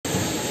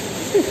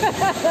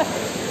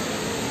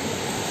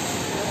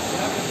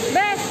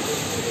Beth!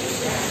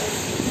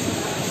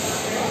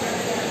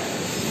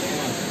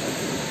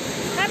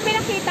 Ano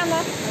pinakita mo?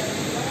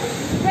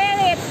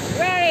 Wear it!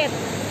 Wear it!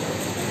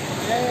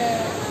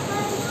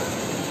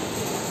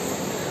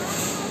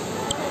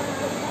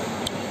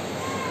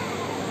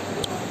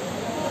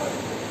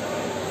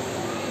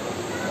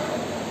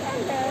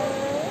 Hello!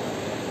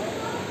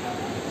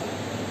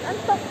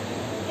 Antok!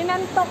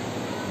 Inantok!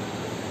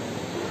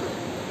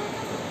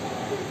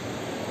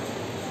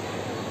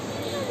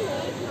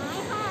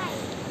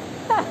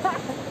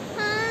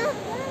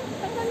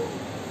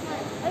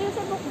 Ayun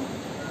sa book mo.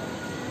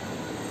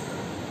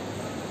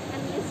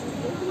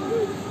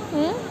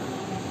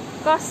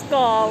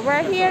 Costco.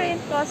 We're here in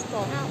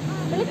Costco.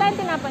 Bili tayong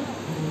tinapay.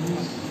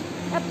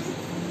 Oops.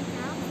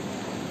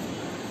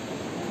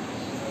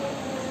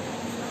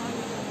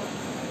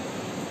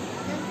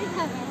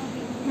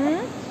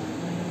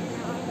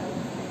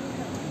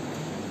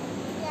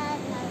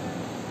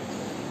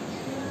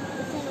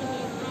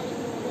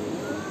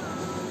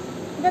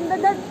 Ganda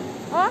dan.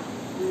 Oh?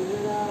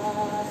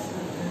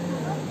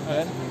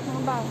 Ayan.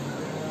 Mga baw.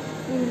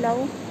 Ilaw.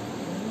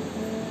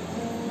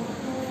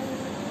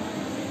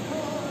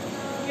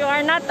 You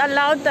are not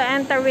allowed to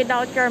enter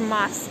without your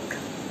mask.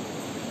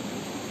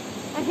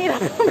 Ang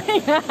hirap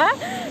kumahinga.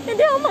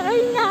 Hindi ako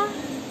makahinga.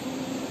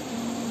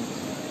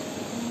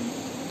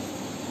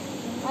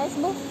 Ayos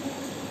ba?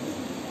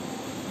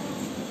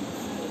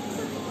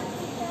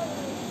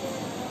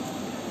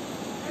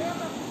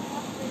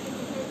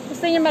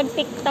 Gusto niyo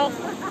mag-TikTok?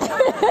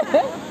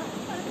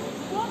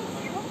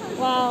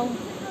 Wow.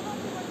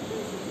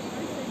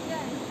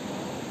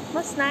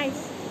 Mas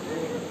nice.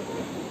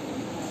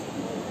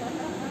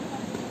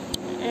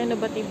 Ano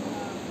ba tibo?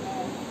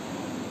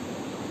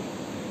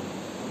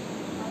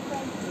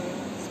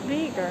 It's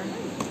bigger.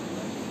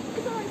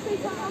 It's alright,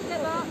 sweetheart. I'll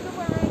get that. Don't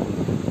worry.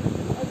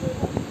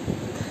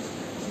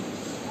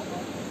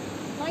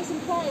 Nice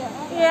and quiet,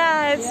 aren't they?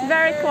 Yeah, it's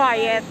very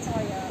quiet.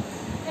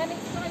 And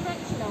it's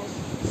directional.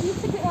 You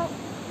tip it up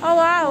Oh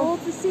wow.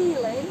 towards the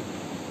ceiling.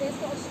 It's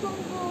got a strong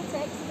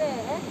vortex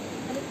there,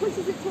 and it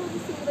pushes it towards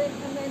the ceiling,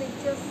 and then it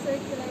just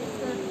circulates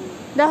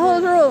The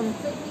whole room.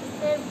 so it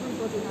keeps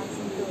everybody nice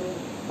and cool.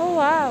 Oh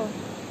wow.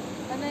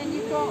 And then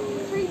you've got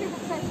 3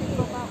 different settings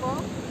on that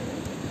one.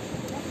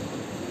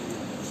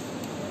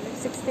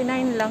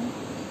 69 lang.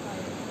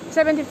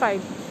 75.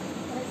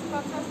 And it's a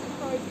fantastic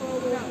price for all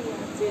the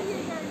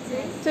 2-year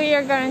guarantee.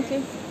 2-year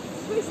guarantee.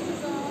 Swiss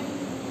design,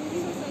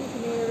 Swiss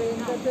engineering,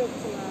 they're built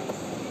to last.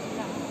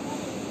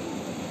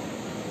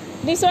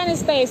 This one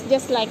stays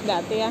just like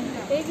that, yeah?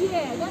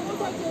 Yeah, that was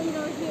like, you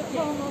know, if you're at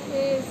home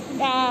office.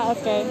 Ah,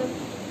 okay.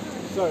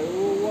 Sorry,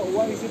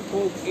 why is it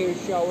called air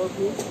shower,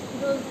 please?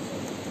 Because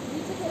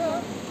you took it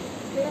up.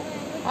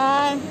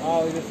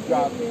 Oh, you just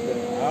dropped it.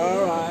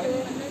 Alright.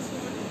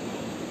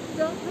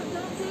 Don't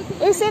take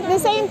it. Is it the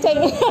same thing?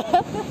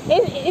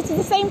 It's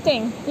the same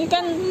thing. You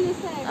can... Exactly the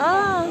same.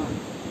 Oh,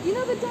 You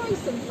know the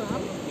Dyson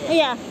fan?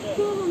 yeah.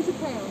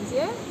 £400,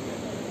 yeah?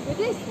 With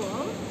this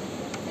one,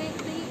 the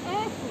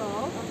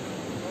airflow,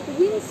 the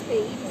wind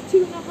speed is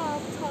 2.5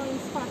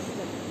 times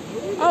faster.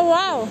 Oh,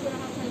 wow. 2.5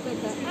 times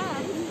better.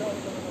 And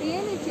the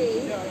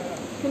energy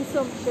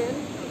consumption,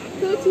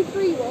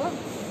 33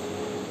 watts,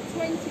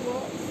 20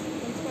 watts,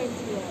 and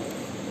 20 watts.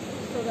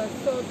 So they're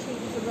so cheap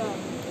to run.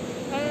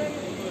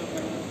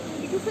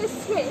 Because they're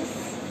Swiss,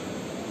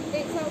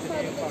 it's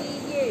outside of the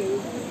EU,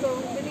 so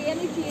with the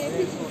energy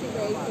efficiency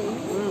rating,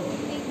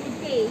 it would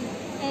be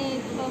A+++.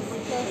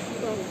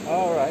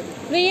 Alright.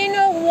 Do you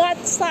know what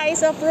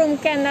size of room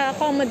can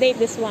accommodate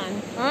this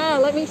one? Ah,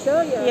 let me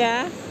show you.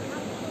 Yeah?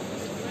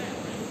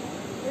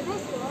 With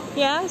this one,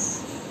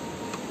 Yes?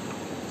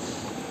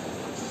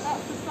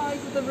 that's the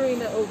size of the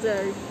room it'll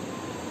do.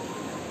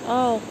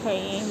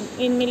 Okay.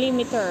 In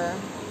millimeter.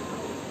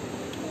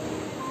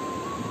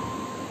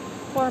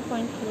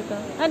 4.0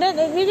 kilogram. And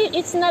then really,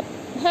 it's not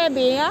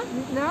heavy, yeah?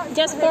 No, it's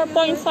Just not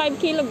heavy. 4.5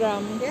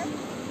 kilogram. Yeah.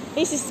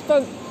 This is for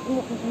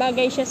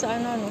bagay siya sa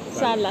ano,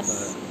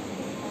 salas.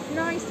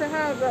 Nice to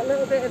have that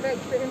little bit of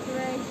extra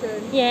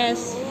information.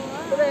 Yes.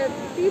 But they're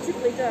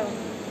beautifully done.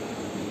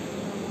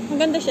 Ang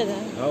ganda siya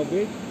din. How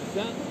big is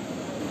that?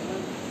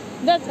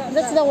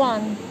 That's the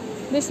one.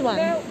 This one.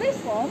 Now, this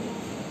one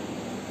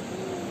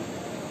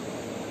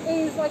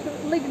is like a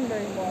living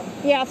room one.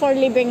 Yeah, for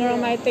living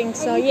room, I think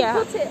so. And you Yeah.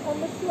 can put it on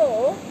the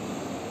floor,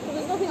 so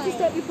there's nothing to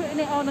stop you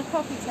putting it on a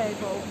coffee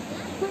table.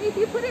 But if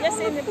you put it Yes,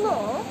 on in the the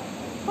floor,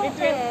 hot It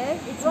will- air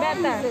it's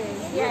rises. better.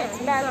 Yeah,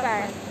 it's better.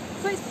 Exactly.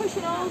 So it's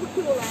pushing all the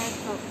cool air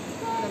up.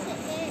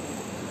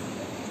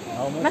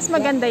 How much Mas is that?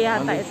 maganda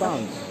yata 100 ito.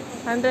 pounds.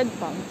 100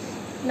 pounds.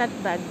 Not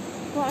bad.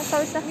 Wow,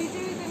 sausa. We do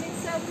them in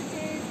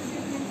Selfridges, we do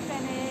them in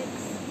Phoenix,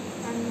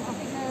 and I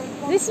think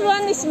they're... This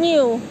one is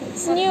new.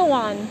 It's new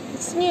one.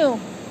 It's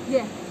new.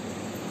 Yeah.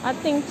 I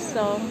think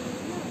so.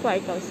 Kuha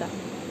ikaw sa.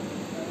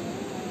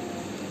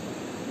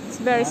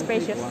 It's very I'll take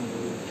spacious. one,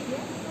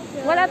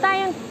 please. Wala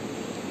tayong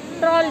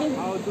trolley.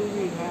 How do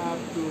we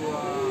have to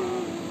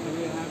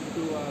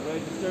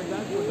register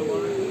that for the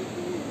warranty?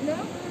 No?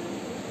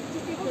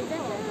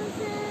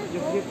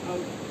 it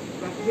out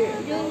back here.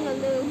 Doing a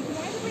loo.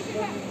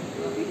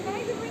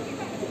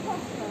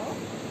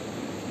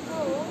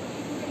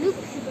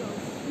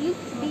 Look,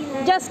 be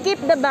like. Just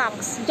keep the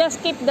box.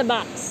 Just keep the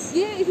box.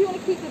 Yeah, if you want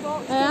to keep the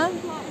box, Ayan.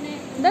 flatten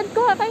it. Dad,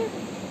 kuha kayo.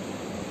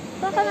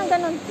 Kuha ka ng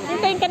ganun.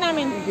 Hintayin ka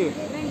namin. Thank you.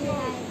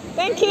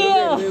 Thank We you.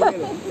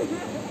 will.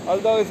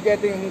 Although it's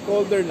getting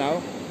colder now.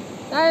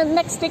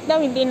 Next week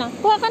daw, hindi na.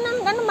 Kuha ka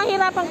ng ganun,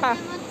 mahirapan ka.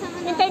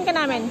 Hintayin ka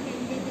namin.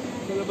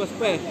 Sa labas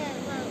pa eh.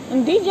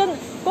 Hindi, dyan.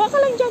 Kuha ka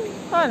lang dyan.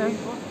 Ano?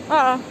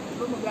 Oo.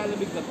 So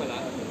maglalamig na pala.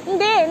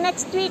 Hindi,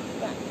 next week.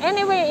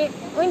 Anyway,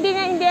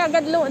 hindi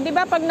agad. Di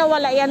ba pag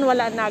nawala yan,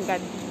 wala na agad.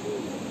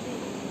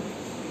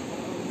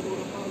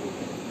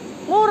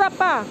 Mura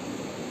pa.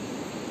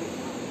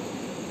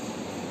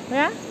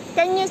 Yeah?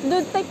 Can you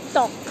do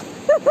TikTok?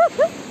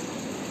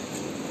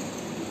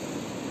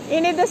 You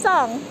need a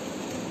song?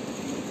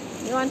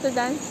 You want to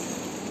dance?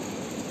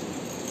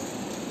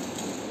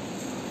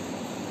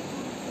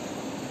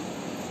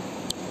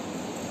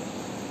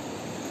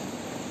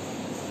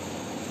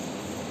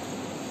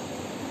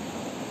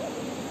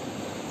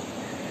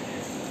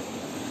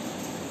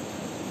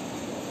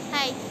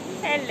 Hi.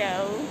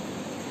 Hello.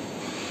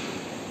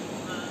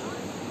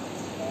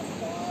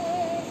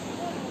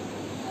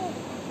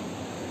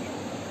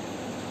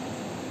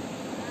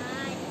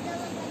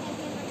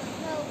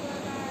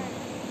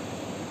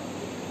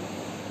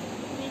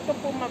 Hindi ko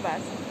po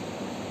mabasa.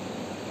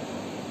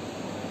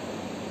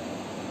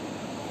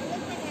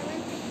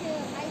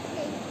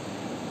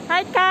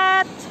 Hi,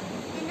 Kat!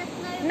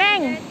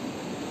 Neng!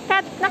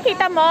 Kat,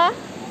 nakita mo?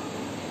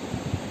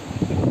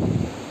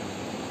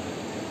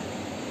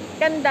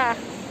 Ganda.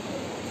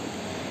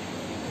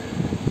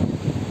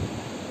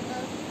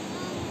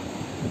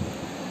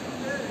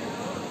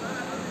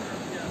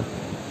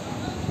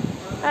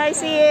 Hi,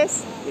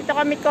 sis. Dito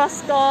kami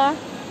Costco.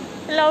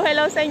 Hello,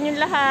 hello sa inyong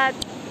lahat.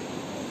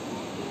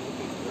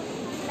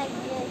 Like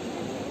this.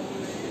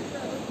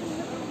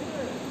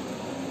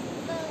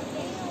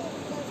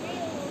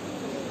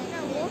 No,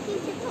 walking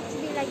TikToks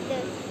be like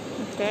this.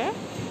 Okay.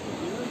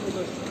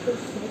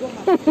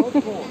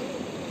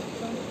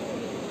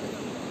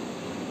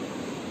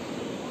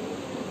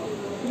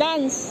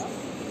 Dance.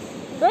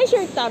 Where's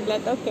your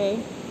tablet? Okay.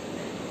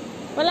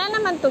 Wala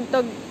naman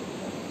tugtog.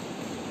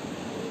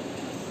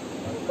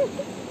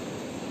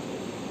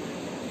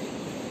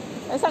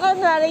 Sa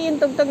kunwari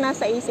yung tugtog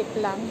nasa isip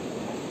lang.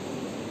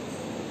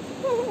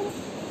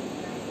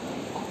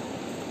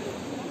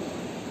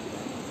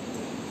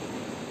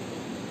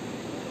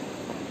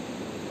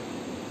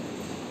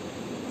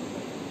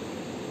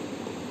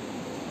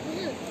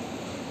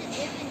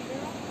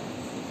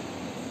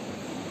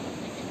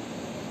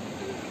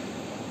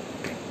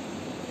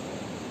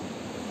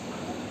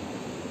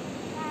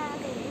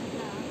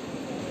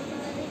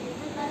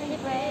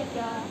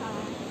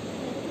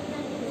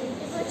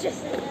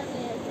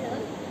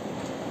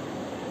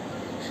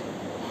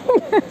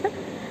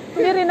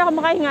 Hindi rin ako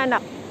makahinga,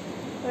 anak.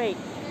 Wait.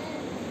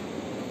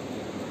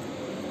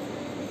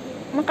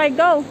 Okay,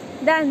 go.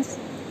 Dance.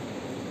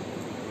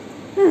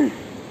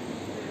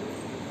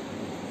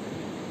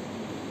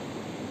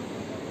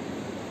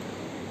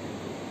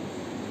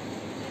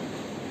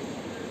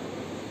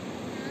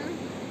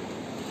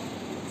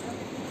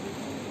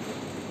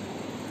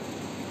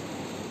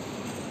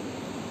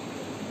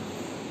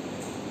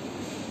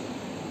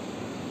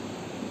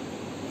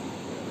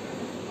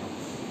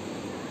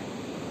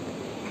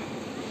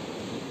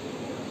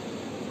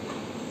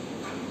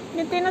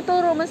 Yung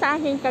tinuturo mo sa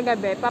akin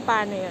kagabi,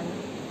 paano yun?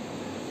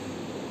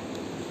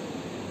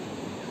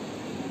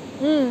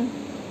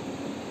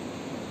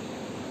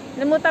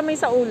 Namuta mo yung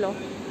sa ulo.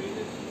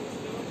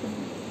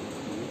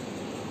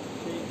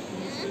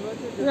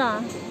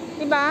 Na,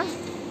 diba?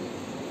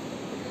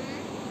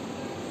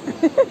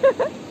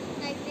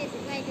 Like this,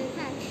 if I do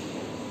that.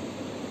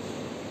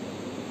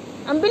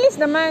 Ang bilis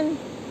naman.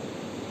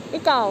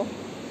 Ikaw.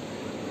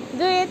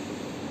 Do it.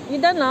 You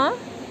don't know?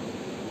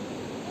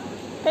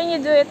 Can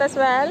you do it as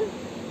well?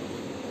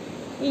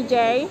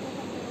 EJ?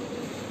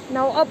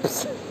 No,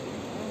 oops.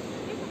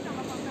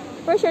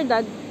 Where's your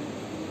dad?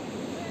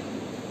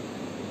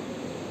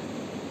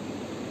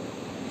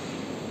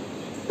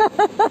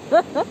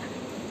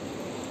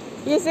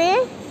 You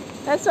see?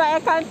 That's why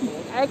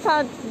I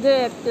can't do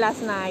it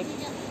last night.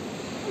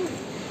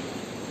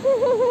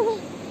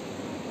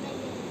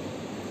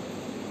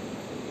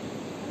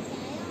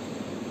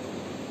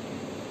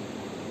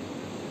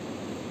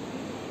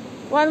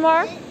 One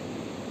more?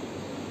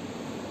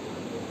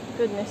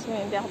 Goodness me,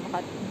 hindi ako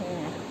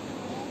makahinga.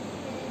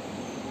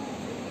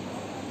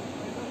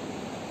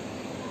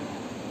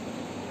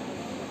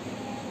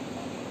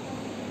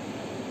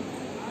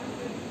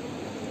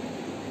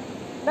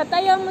 Ba't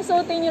ayaw mo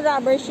suotin yung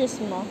rubber shoes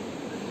mo?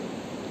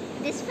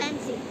 This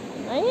fancy.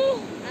 Ay,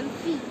 I'm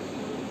feet.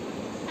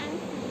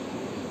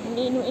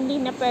 hindi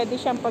na pwede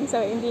siyang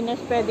hindi na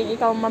pwedeng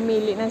ikaw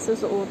mamili ng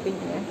susuotin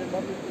niya.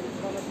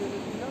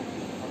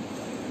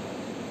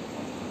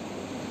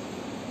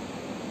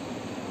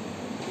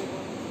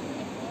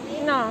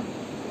 No.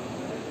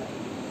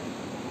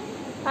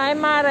 Hi,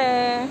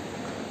 Mare.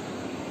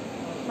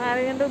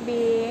 Mare and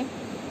Ruby.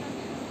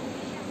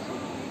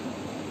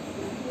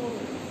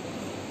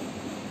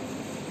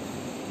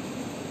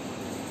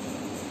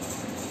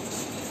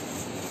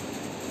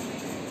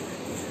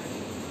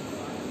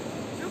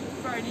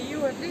 Friday,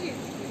 you at least.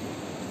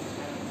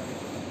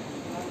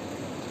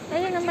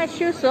 Ayun naman,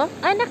 shoes, oh.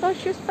 Ay, nako,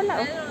 shoes pala,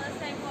 oh.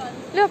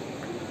 Look.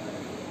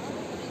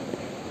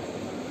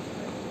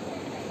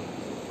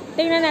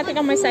 Tingnan natin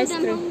kung may size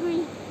 3.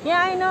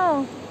 Yeah, I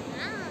know.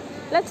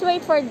 Let's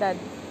wait for that.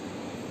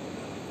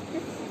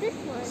 This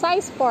one.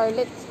 Size 4.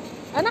 Let's...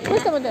 Anak,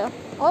 gusto mo daw?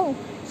 Oh.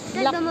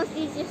 That's Black. the most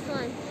easiest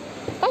one.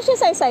 Kasya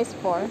sa'yo size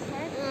 4?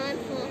 I'm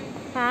full.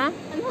 Ha?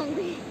 I'm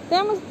hungry.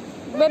 Tingnan mo,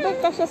 bebe,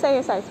 kasya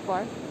sa'yo size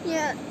 4?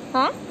 Yeah.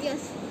 Ha?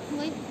 Yes.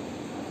 Wait.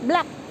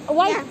 Black.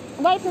 White.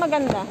 Yeah. White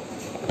maganda.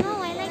 No,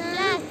 I like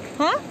black.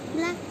 Ha?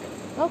 Black.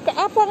 Okay.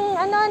 Ah, pang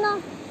ano?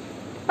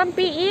 Pang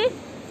PE?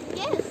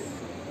 Yes.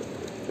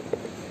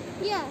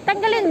 Yeah.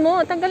 Tanggalin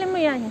mo. Tanggalin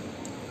mo yan.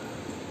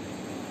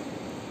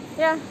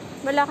 Yeah.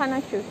 Wala ka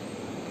ng shoes.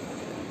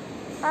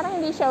 Parang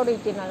hindi siya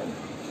original.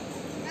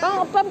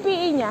 Pang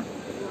PE niya.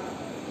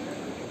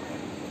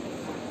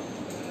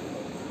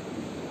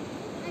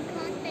 I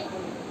can't take.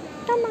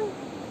 Come on.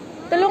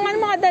 Tulungan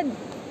mo ka, Dad.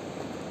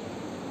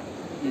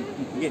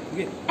 Get.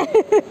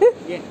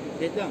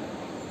 Get lang.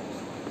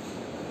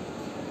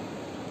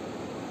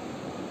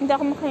 Hindi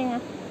ako makahinga.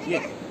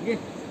 Get.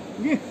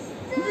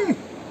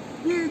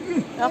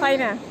 Okay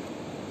na.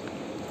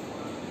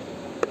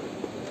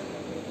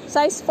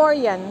 Size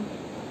 4 yan.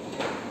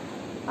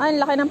 Ay,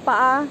 laki ng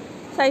paa.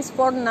 Size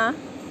 4 na.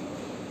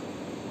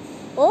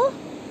 Oh?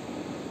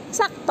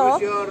 Sakto?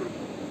 What's your...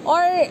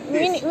 Or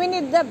we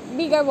need the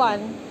bigger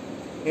one?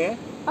 Eh?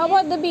 How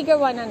about the bigger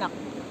one, anak?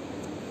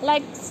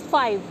 Like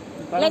 5.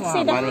 Let's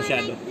see the...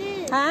 masyado.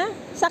 Ha?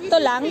 Sakto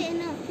lang? Fit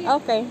enough. Yeah.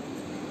 Okay.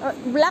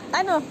 Black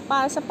ano?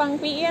 Para sa pang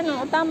PE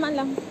ano? O tama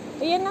lang.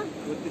 Ayan na.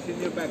 Put this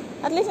in your bag.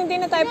 At least hindi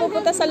na tayo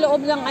pupunta sa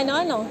loob ng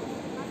ano-ano.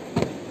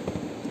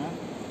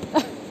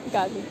 Huh?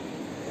 Gabi.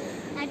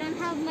 I don't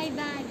have my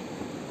bag.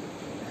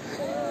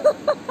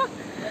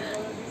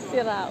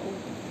 Sirao.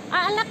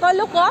 Ah, anak ko,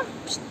 look oh.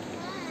 Psst.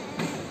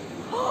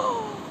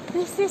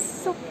 This is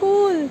so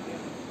cool.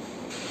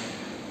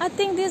 I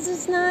think this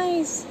is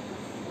nice.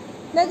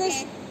 That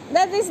is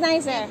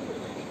nicer.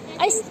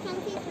 I think it's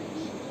comfy for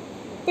feet.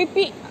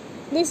 Pipi.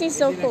 This is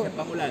so Hindi na cool. siya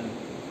pangulan.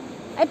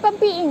 Ay,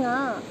 pampiing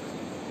nga.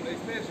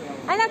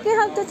 Anak, you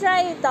have to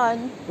try it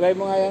on. Try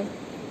mo nga yan.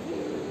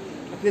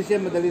 At least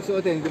yan, madali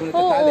suotin. Hindi mo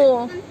natatali.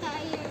 Oo. I'm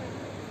tired.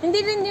 Hindi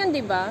rin yun,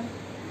 di ba?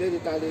 Hindi,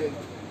 ditali yun.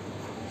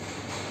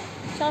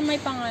 Tsaka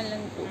may pangalan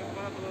ko.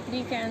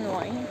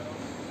 DKNY.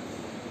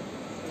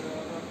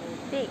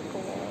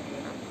 Teko.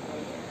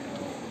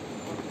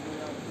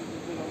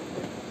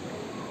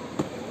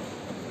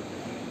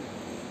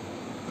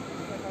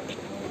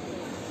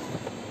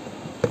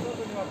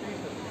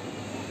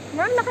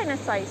 Marang laki na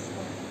size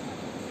mo.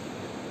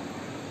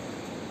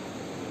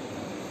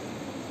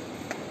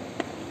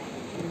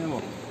 Tingnan mo.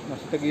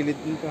 Nasa tagilid,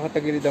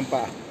 kakatagilid ang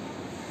paa.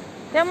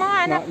 Yung mga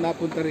anak,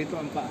 Napunta rito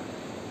ang paa.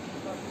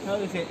 How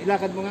is it?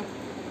 Ilakad mo nga.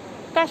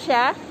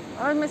 kasya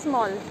or mas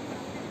small?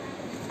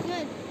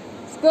 Good.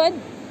 It's good?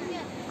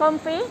 Yeah.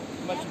 Comfy?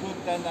 Much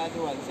good than the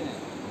other ones, isn't it?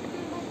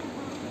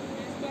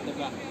 But the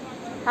back.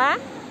 Ha?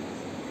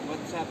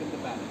 What's happened to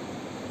the back?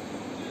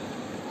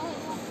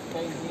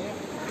 Same here.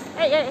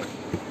 Ay.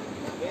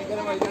 Eh,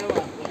 dalawa.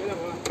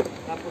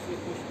 Tapos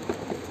i-push mo.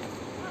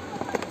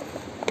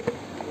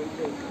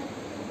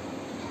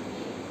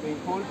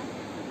 Painful?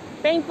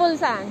 Painful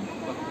saan?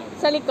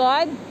 Sa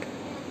likod?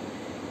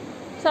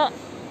 So,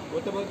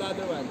 What about the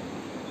other one?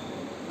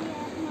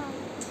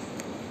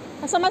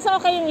 mas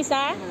okay yung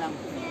isa? Ano lang?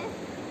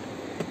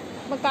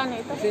 Magkano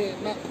ito? Kasi,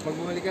 pag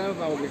bumalik ka naman,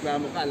 pag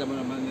magreklamo ka, alam mo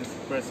naman yung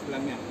first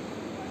lang niya.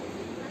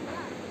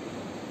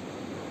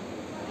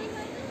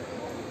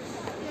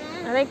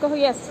 Aray ko,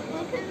 yes.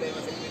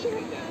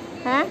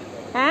 Ha?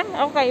 Ha?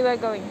 Okay,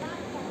 we're going.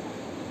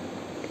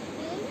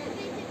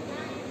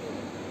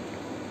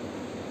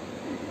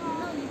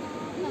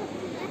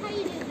 How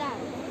you do that?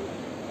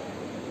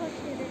 Push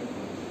it in.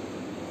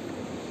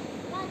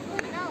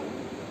 No.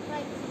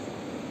 Like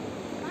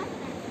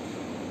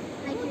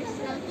you're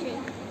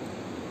slouching.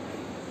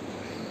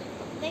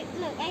 Like,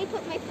 look, I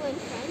put my foot in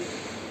front,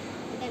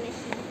 and then I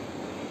slouch.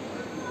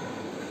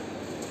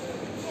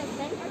 Yeah,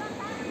 then.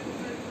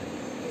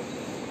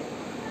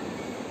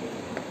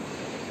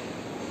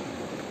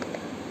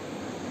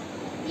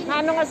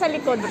 Ano nga sa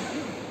likod?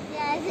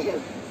 Yeah,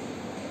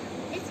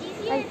 it's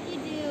easier if you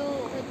do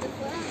with the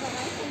foot, but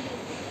I can do.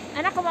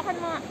 Anak, kumakan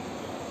mo nga.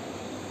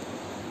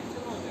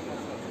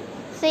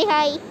 Say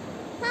hi.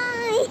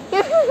 Hi.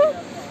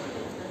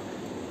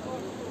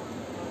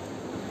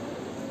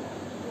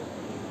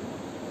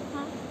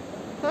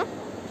 Huh?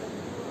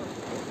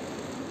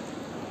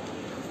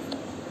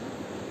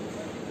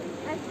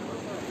 Ay.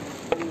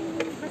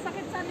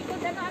 Masakit sa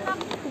likod. Ano, anak?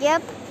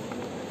 Yep.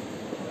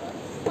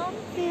 Stop.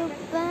 Feel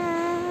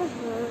bad.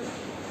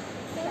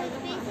 So it's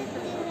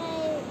basically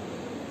like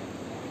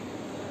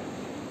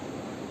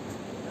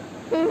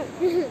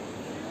Basically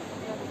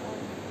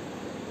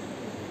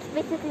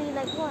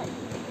like what?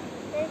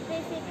 It's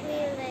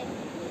basically like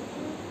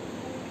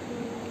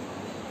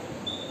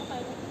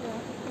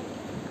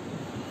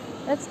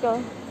Let's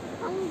go.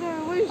 hunger.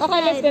 Where's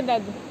Okay, let's go, Dad?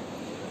 Dad.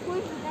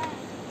 Where's Dad?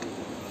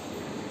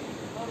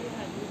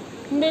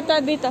 Dito,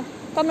 dito.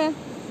 Come here.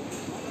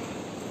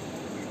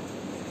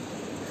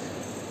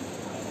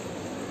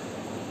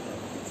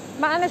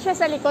 Maano siya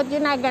sa likod,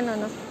 yun na gano'n,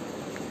 no?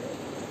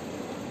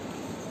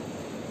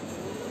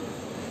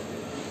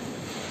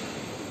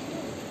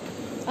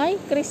 Ay,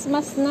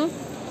 Christmas na.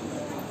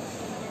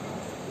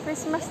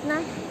 Christmas na.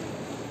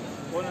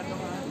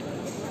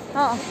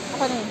 Oo,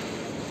 ako na yun.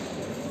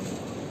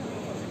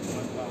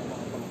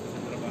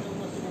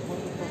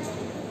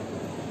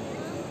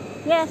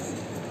 Yes.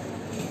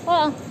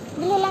 Oo,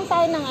 bili lang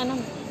tayo ng ano,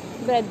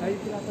 bread.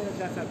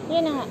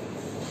 Yun na nga.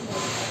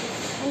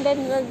 And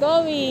then we're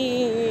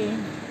going.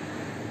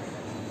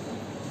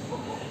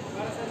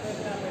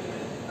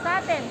 Sa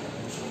atin.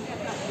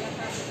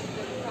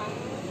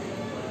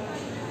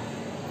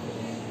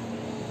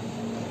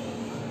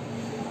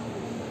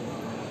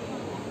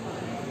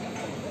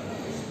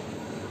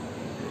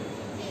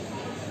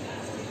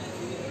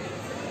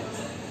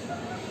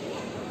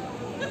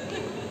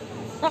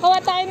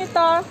 Nakawa tayo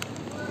nito.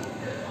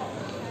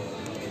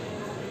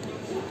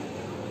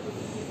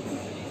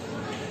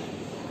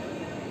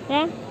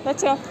 Yeah,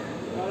 let's go.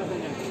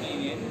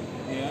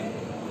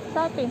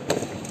 Sa atin.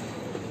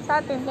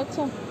 Sa atin, let's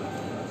go.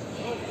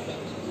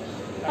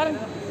 Parang,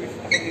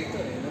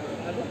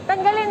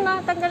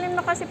 tanggalin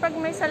mo kasi pag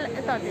may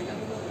ito dito.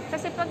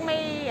 Kasi pag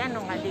may ano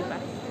nga, di ba?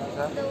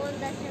 The one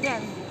that's in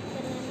Yan.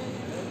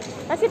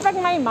 Kasi pag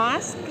may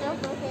mask, no,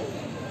 okay.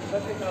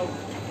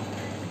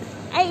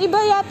 ay iba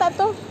yata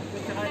to.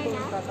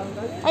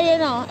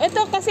 Ayun o.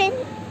 Ito kasi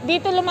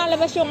dito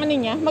lumalabas yung ano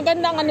niya.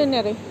 Magandang ano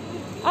niya rin.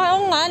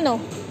 Oo nga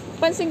ano.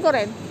 Pansin ko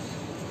rin.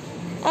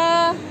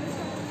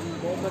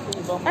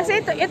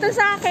 Kasi ito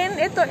sa akin,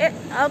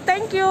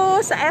 thank you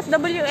sa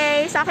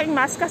FWA sa aking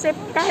mask kasi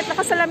kahit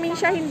nakasalamin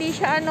siya, hindi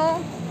siya ano,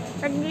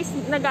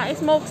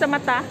 nag-smoke sa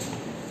mata.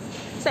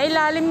 Sa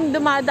ilalim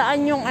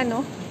dumadaan yung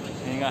ano,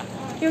 Hininga.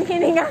 yung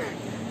hininga.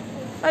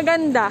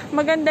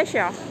 Maganda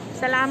siya.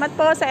 Salamat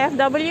po sa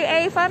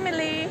FWA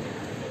family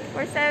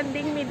for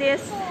sending me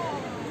this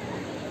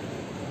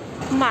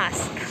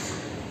mask.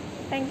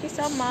 Thank you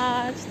so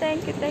much.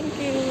 Thank you.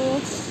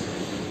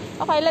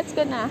 Okay, let's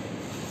go na.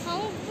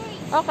 Hungry.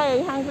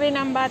 Okay, hungry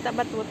na ang bata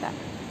batuta.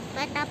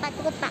 Bata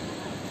patuta.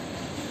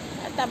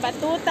 Bata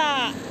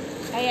batuta.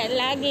 Kaya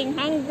laging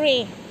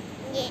hungry.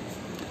 Yeah.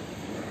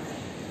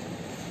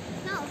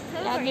 No,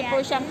 Lagi po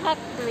siyang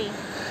hungry.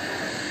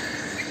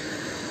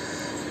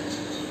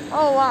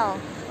 Oh, wow.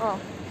 Oh.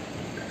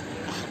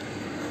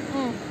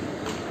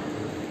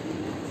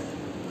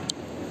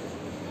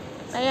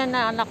 Ayan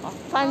na anak ko.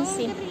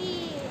 Fancy.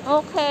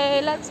 Okay,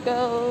 let's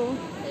go.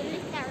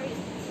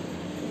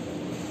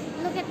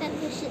 Look at that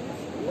dishes.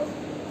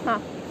 Ha?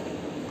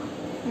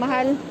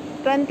 Mahal.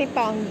 20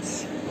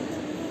 pounds.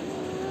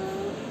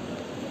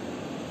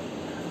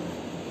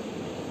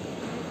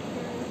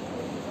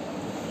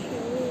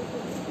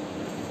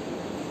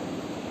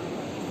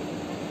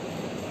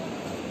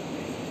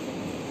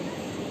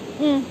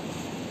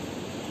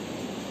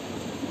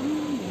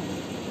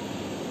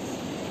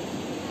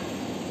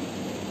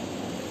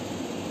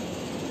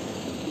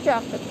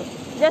 Jacket.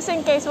 Just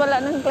in case wala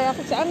nang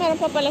jacket siya. Meron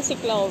pa pala si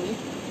Chloe.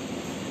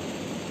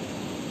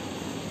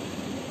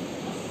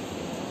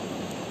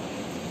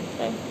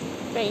 Okay.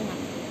 Pay na.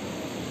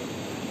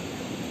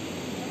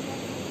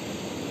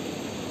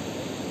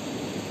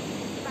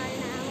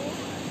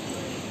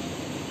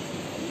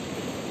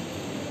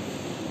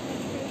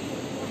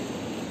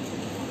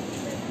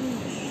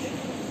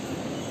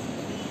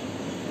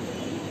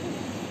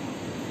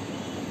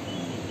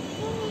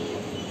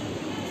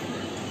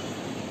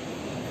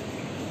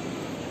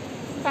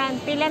 Saan?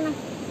 Pila na.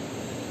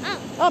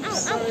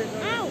 Oops.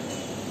 Ow.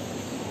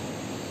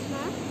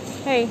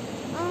 Hey.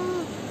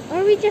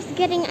 Are we just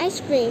getting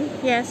ice cream?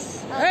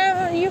 Yes.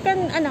 You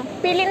can, ano,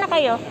 pili na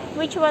kayo.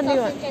 Which one do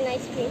you want? Sausage and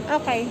ice cream.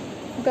 Okay.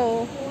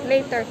 Go.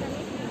 Later.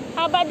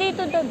 How about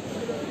dito, dun?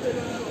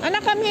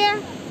 Anak, come here.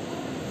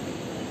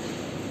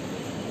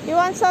 You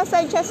want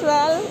sausage as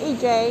well,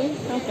 EJ?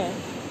 Okay.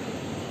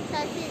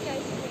 Sausage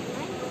ice cream,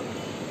 right?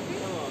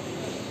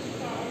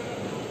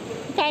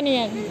 Kano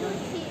yan?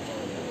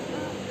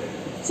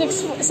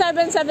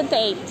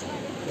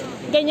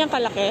 778. Ganyan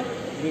kalaki?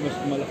 Hindi, mas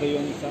malaki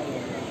yung isa.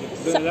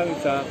 Doon lang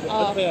isa.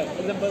 Ano kaya?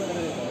 Ilan ba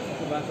ano ito?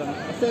 Sa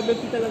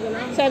 70 talaga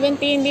lang? 70,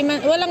 hindi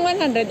man, walang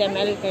 100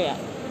 ml kaya.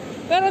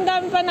 Pero ang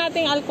dami pa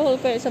nating alcohol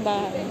kaya sa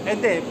bahay.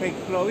 Hindi,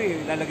 fake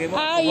Chloe. Lalagay mo.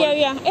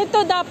 Yeah.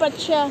 Ito dapat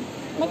siya.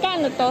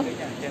 Magkano to?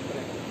 Siyempre.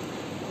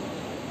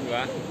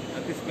 Diba?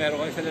 At least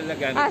meron kayo sa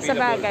lalagyan. Sa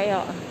bagay,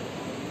 oo.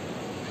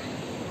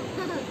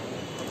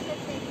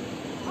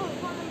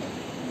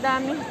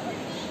 Dami.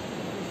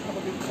 Ako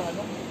dito sa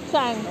ano?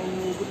 Saan?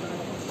 Nanguhugot na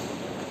naman ako.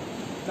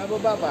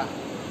 Nababa ba?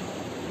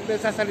 Hindi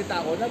sasalita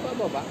ako.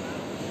 Nababa ba?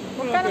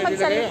 Huwag ka na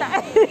magsalita.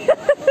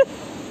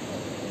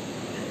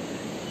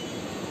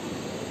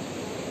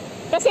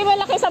 Kasi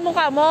malaki sa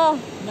mukha mo.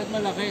 Not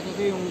malaki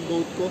kasi yung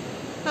goat ko.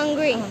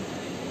 Hungry.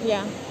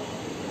 Yeah.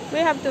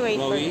 We have to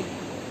wait for Chloe, it.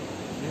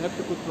 you have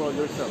to control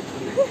yourself.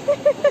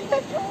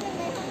 Controlling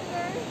my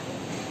hunger.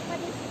 What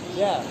is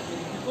Yeah,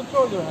 you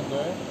control your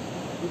hunger.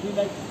 You be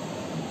like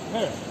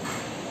her.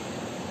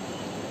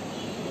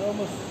 You're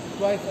almost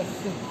twice as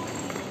sick.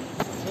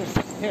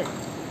 Here.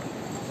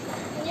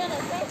 You're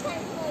the first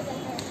time more than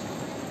her.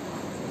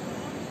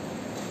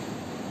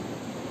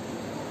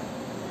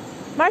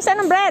 Mars,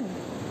 anong bread?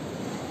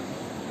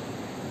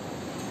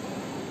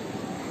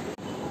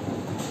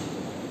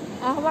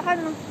 Ah, hawakan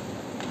mo.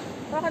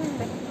 Hawakan mo,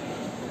 bread.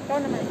 Ikaw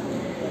naman.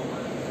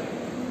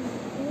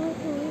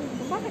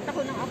 Bakit ako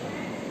nang ako?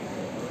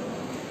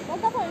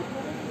 Huwag ako eh.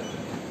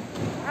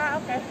 Ah,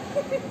 okay.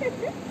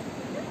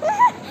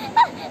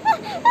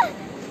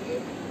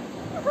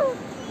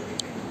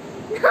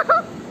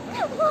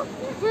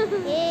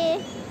 Eh.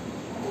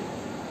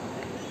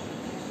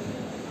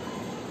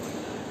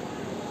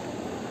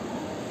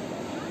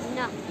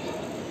 No.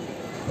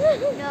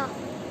 No.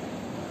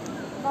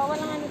 Bawal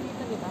lang ano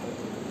dito, di ba?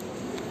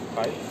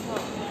 Card?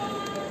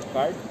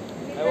 Card?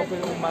 Ay, open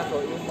yung maso,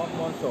 yung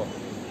monso.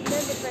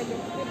 Hindi pwede,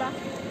 di ba?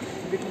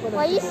 Hindi ko pa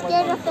Why are you nasubukan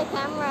scared of monso. the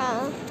camera?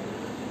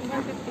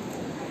 150.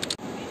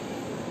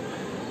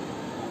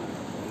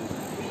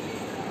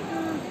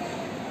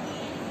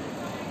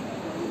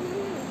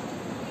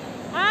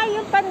 Ah,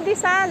 yung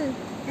pandesal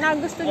na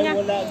gusto Ay, niya.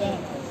 wala na.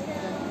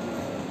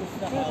 Gusto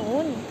na ka.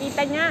 Meron,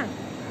 kita niya.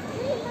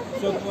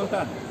 So,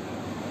 pumunta.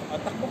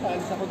 Takbo ka,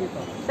 alis ako dito.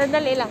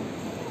 Sandali lang.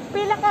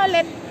 Pila ka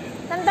ulit.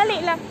 Sandali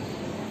lang.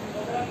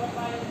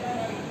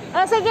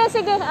 Oh, sige,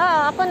 sige.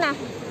 Oh, ako na.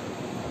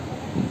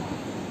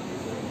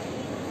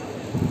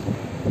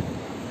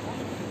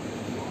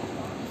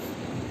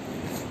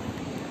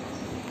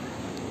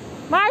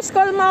 Mars,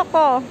 call mo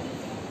ko.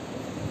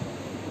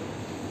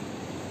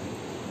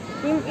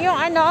 Yung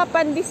ano,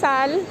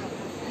 pandesal.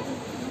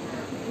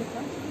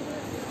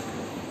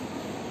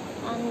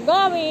 I'm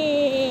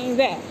going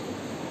there.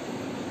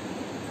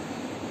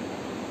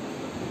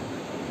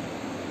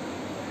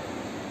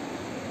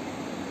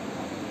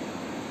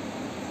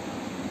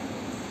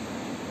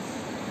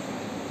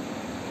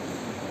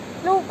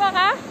 Lupa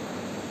ka?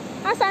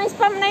 Saan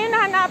spam na yun?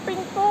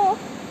 Hanapin ko.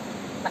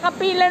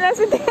 Nakapila na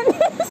si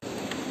Dennis.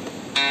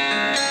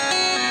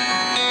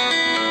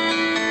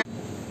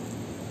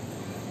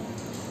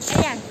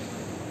 Ayan.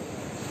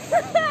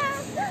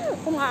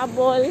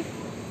 Humabol.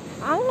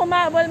 Ang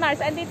humabol, Mars.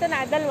 Andito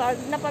na, dalawa.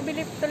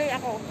 Napabili tuloy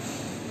ako.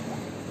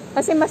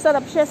 Kasi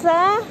masarap siya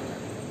sa...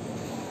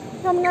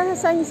 Saan nga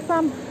sa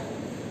spam?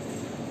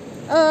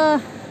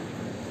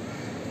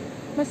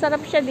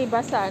 Masarap siya,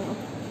 diba, sa ano?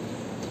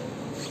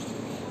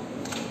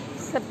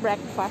 Sa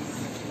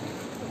breakfast.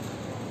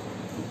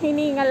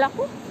 Hiningal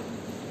ako.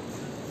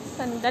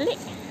 Sandali.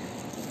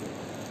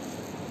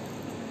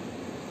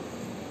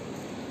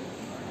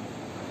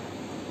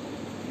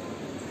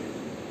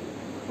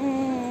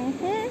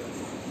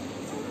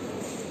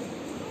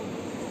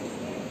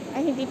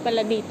 Ay, hindi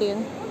pala dito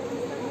yun.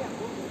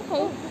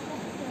 Okay.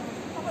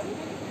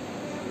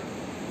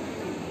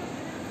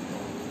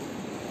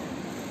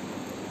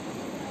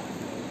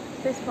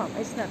 This one,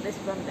 it's not this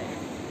one there.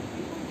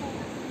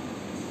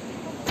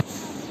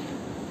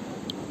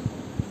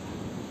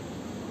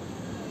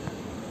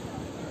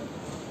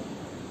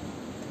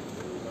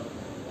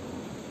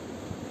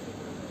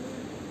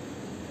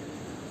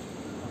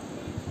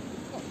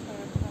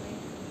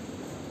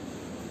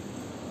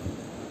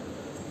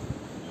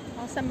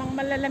 Sa mga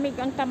malalamig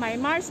ang kamay.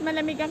 Mars,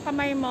 malamig ang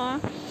kamay mo.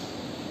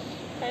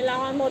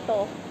 Kailangan mo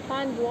to.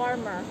 Hand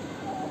warmer.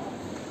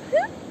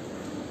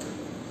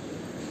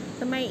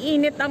 Sa may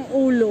init ang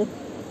ulo.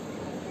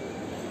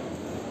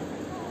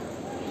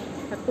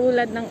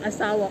 Katulad ng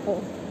asawa ko.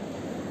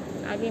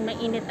 Laging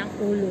mainit ang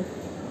ulo.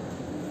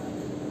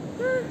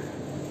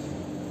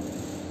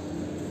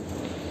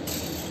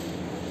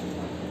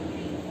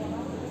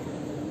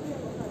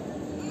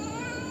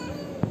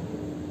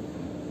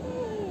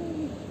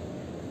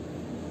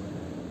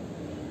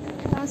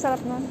 Ang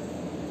sarap nun.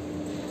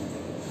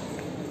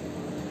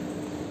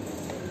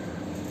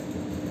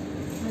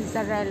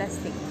 Mozzarella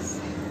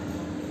sticks.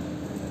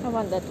 I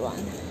want that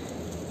one.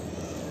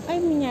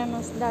 Ay,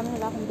 minyanos. Dami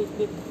nila akong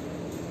bit-bit.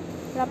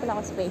 Wala pala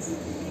ako space.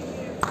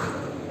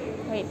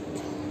 Wait.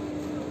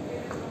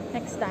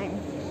 Next time.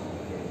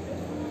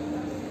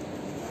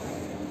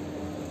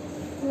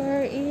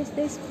 Where is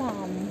the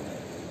spam?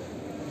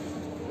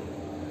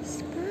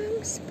 Spam,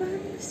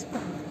 spam,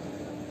 spam.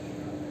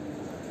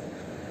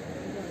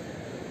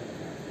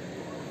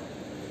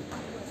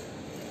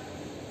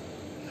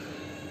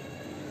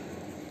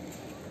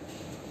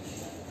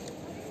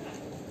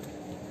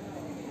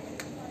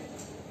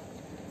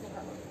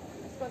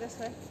 Go this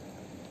way.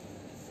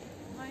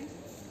 Mine?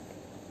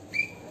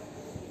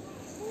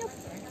 Nope.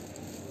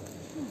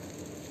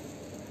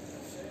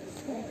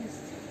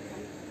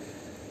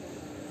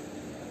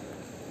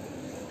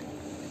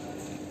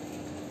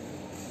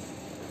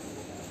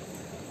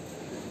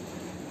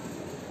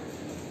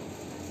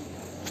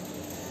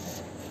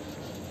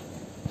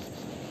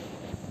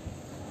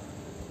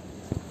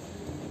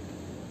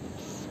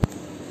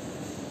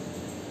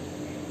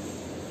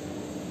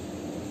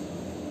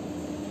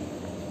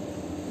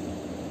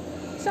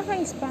 Saka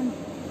yung spam.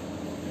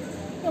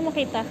 Yung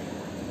makita.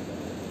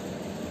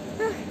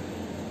 Ah.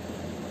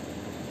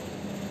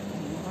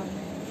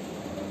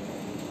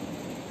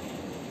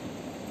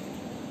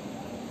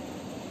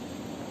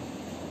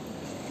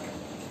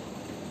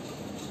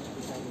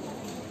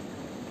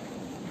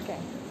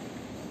 Okay.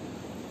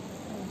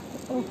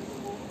 Oh.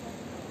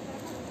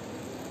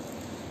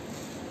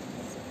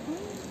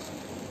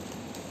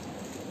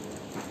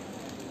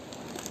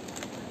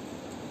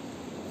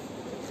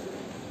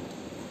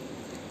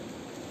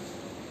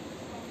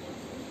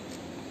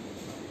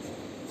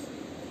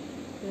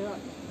 Yeah,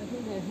 I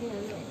think they're here.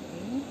 Look.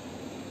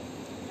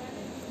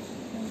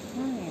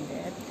 Find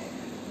it.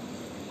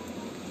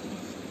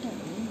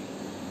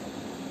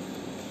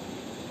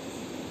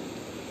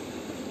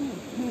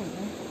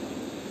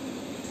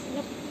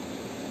 Yep.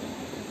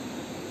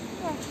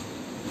 Ah.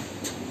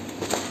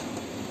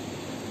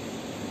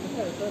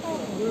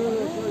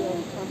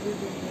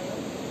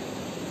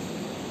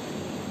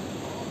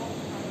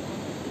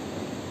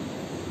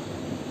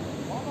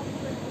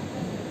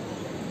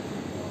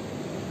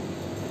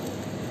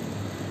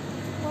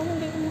 Oh,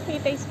 hindi ko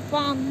makita yung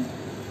spam.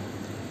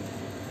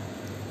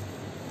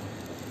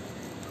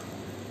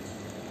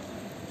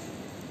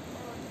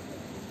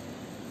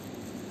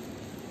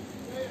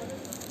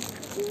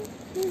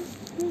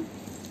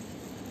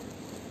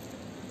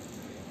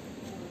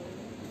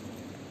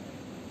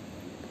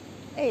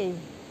 Hey.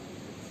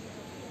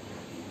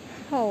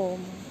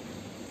 Home.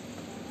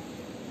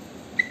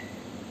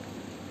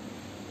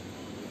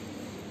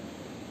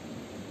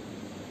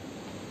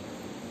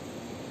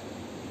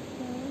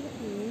 Where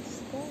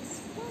is the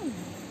spam?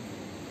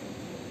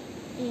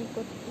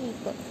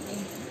 Ikot-ikot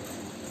eh.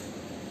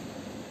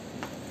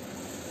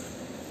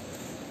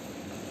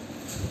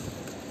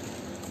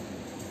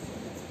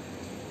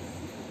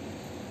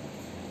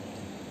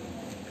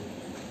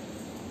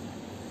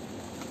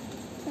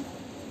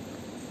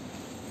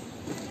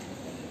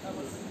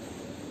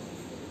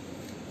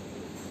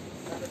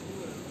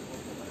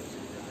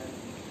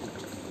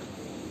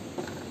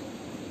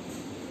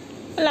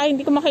 Wala,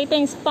 hindi ko makita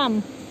yung spam.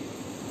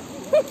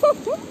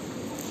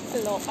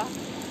 Loka.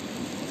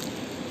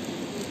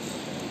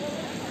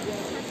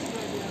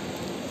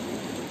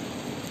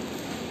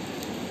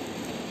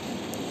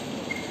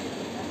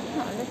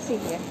 Let's see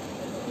here.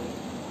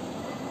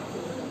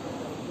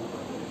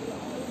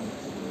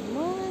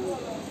 One.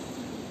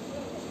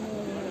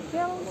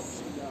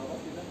 Else.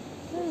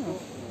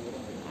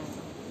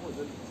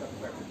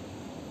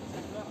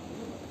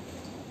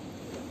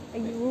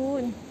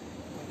 Ayun.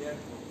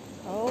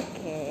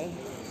 Okay.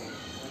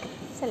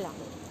 Isa lang.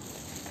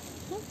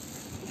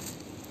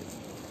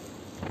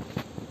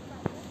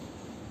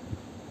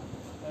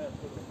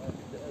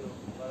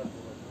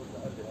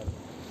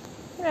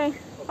 Okay,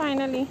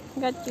 finally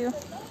got you.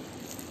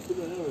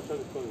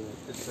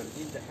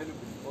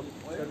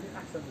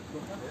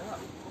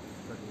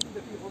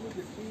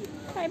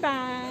 Bye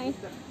bye.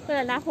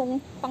 Wala na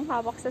akong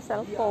panghawak sa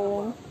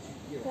cellphone.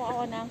 Kuha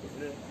ako ng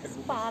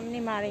spam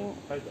ni Maring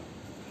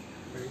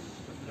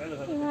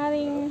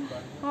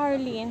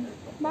Arlene.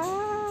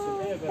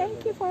 Bye.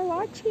 Thank you for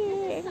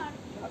watching.